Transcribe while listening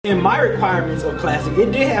In my requirements of classic,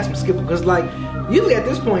 it did have some skippable, because like usually at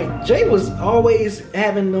this point, Jay was always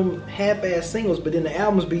having them half-ass singles, but then the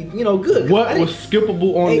albums be good. What was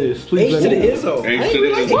skippable on this? Please. H to the Izzo. H to the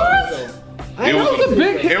Izzo. What? It was a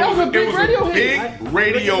big hit. It was a big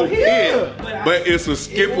radio hit, but it's a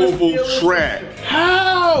skippable track.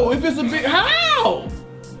 How? If it's a big how?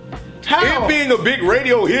 It being a big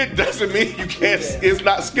radio hit doesn't mean you can't. It's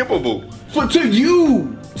not skippable.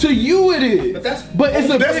 To you it is. But it's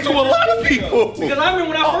to a lot of people. Because I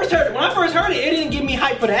remember when I first heard it, it didn't get me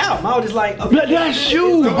hyped for the album. I was just like, okay, but that's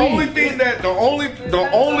you. The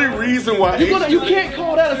only reason why you can't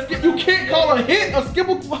call that you can't call a hit a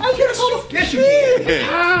skippable. How you gonna call it? Yes, you can.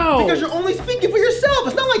 How? Because you're only speaking for yourself.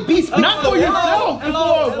 It's not like beats. Not for yourself. For a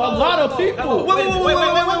lot of people.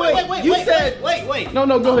 Wait. You said wait. No,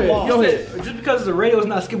 go ahead. Just because the radio is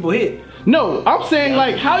not a skippable hit. No, I'm saying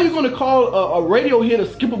like, how are you gonna call a radio hit a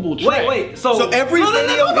skippable track? Wait. So every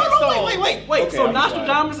radio hit song. Wait. Okay, so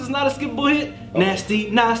Nostradamus is not a skippable hit. Nasty.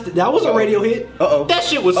 That was a radio hit. That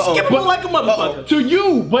shit was skippable like a motherfucker. To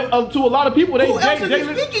you, but to a lot of people, they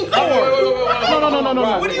speaking for.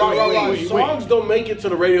 No. What do you mean? Songs don't make it to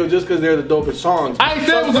the radio just because they're the dopest songs. I ain't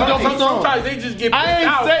say it was a dopest song. Sometimes they just get picked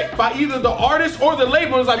out by either the artist or the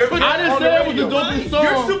label. It's like, I didn't say it was a dopest song.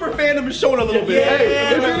 You're super fan of Michonne a little bit.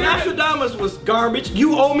 Yeah, Nostradamus was garbage.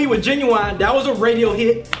 You Owe Me with Genuine. That was a radio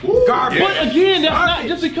hit. Garbage. But again, that's not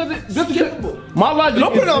just because it's skippable. My logic.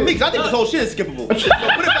 Don't put it on me, because I think this whole shit is skippable.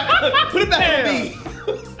 Put it back on me.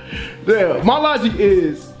 Yeah, my logic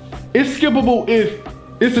is it's skippable if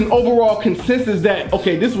it's an overall consensus that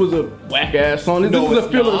this was a whack ass song. This is a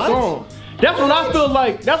filler song. That's what I feel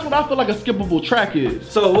like. That's what I feel like a skippable track is.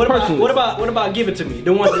 So what about Give It To Me?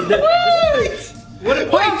 The one that Wait,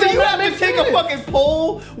 so you have to take a fucking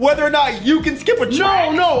poll whether or not you can skip a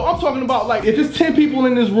track? No, I'm talking about like if it's 10 people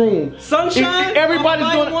in this room, Sunshine. Everybody's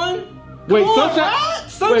gonna. One. Wait, Sunshine.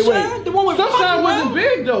 Sunshine. The one with Sunshine wasn't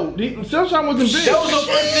big though. Sunshine wasn't big. That was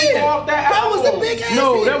the first thing off that album. That was the big ass.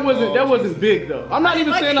 No, that wasn't big though. I'm not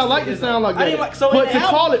even saying I like the sound like that. But to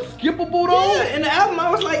call it skippable though. Yeah, in the album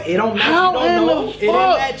I was like, it don't match. How in the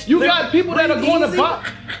fuck? You got people that are going to buy.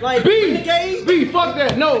 Like B, fuck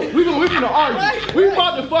that. No, we finna argue. We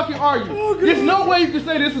about to fucking argue. There's no way you can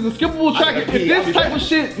say this is a skippable track if this type of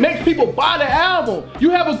shit makes people buy the album.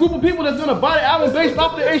 You have a group of people that's gonna buy the album based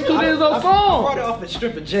off the H2 Izzo song. I brought it off a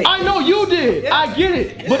strip of J. I know you did. Yeah. I get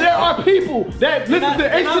it. But there are people that listen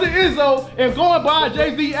to H to the Izzo and go and buy a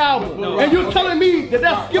Jay-Z album. And you're telling me that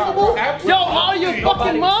that's skippable? Yo, out of your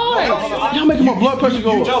fucking mind. Y'all making my blood pressure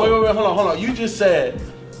go up. Wait, hold on. You just said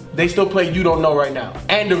they still play You Don't Know right now.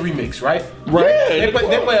 And the remix, right? Right. Yeah,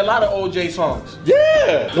 they play a lot of old Jay songs.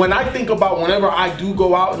 Yeah. When I think about whenever I do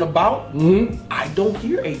go out and about, I don't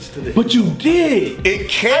hear H to the. But you did. It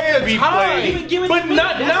can be played. But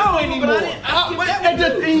not now anymore.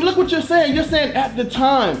 And look what you're saying. You're saying at the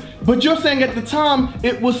time. But you're saying at the time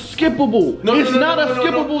it was skippable. It's not a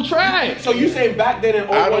skippable track. So you saying back then in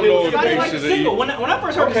 01 I don't know if I didn't like the single. When I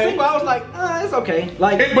first heard the single, I was like, it's okay.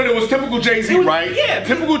 Like, but it was typical Jay-Z, right? Yeah.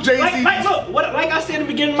 Typical Jay-Z. Like I said in the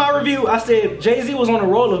beginning of my review, I said Jay-Z was on a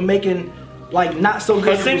roll of making like not so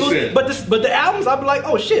good 100%. singles, but the albums I'd be like,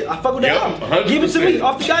 oh shit, I fuck with the album. 100%. Give It To Me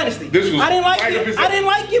off the Dynasty. I didn't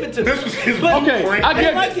like Give It To Me. This was his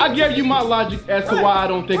I gave you my logic as to why I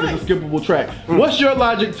don't think it's a skippable track. What's your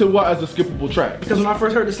logic to why it's a skippable track? Because when I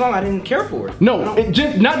first heard the song, I didn't care for it. No,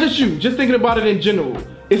 not just you. Just thinking about it in general.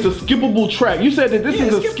 It's a skippable track. You said that this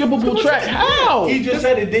is a skippable track. How? He just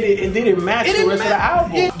said it didn't match the rest of the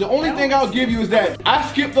album. The only thing I'll give you is that I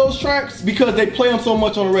skip those tracks because they play them so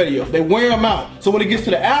much on the radio. They wear them out. So when it gets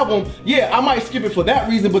to the album, I might skip it for that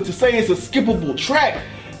reason, but to say it's a skippable track,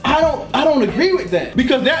 I don't agree with that.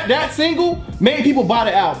 Because that single made people buy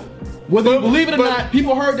the album. Whether you believe it or not,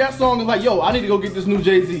 people heard that song and like, yo, I need to go get this new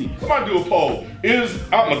Jay-Z. Somebody do a poll. I'm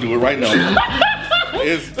gonna do it right now.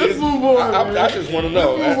 Let's move on. I just want to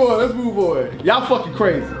know. Let's move on. Y'all fucking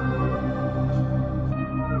crazy.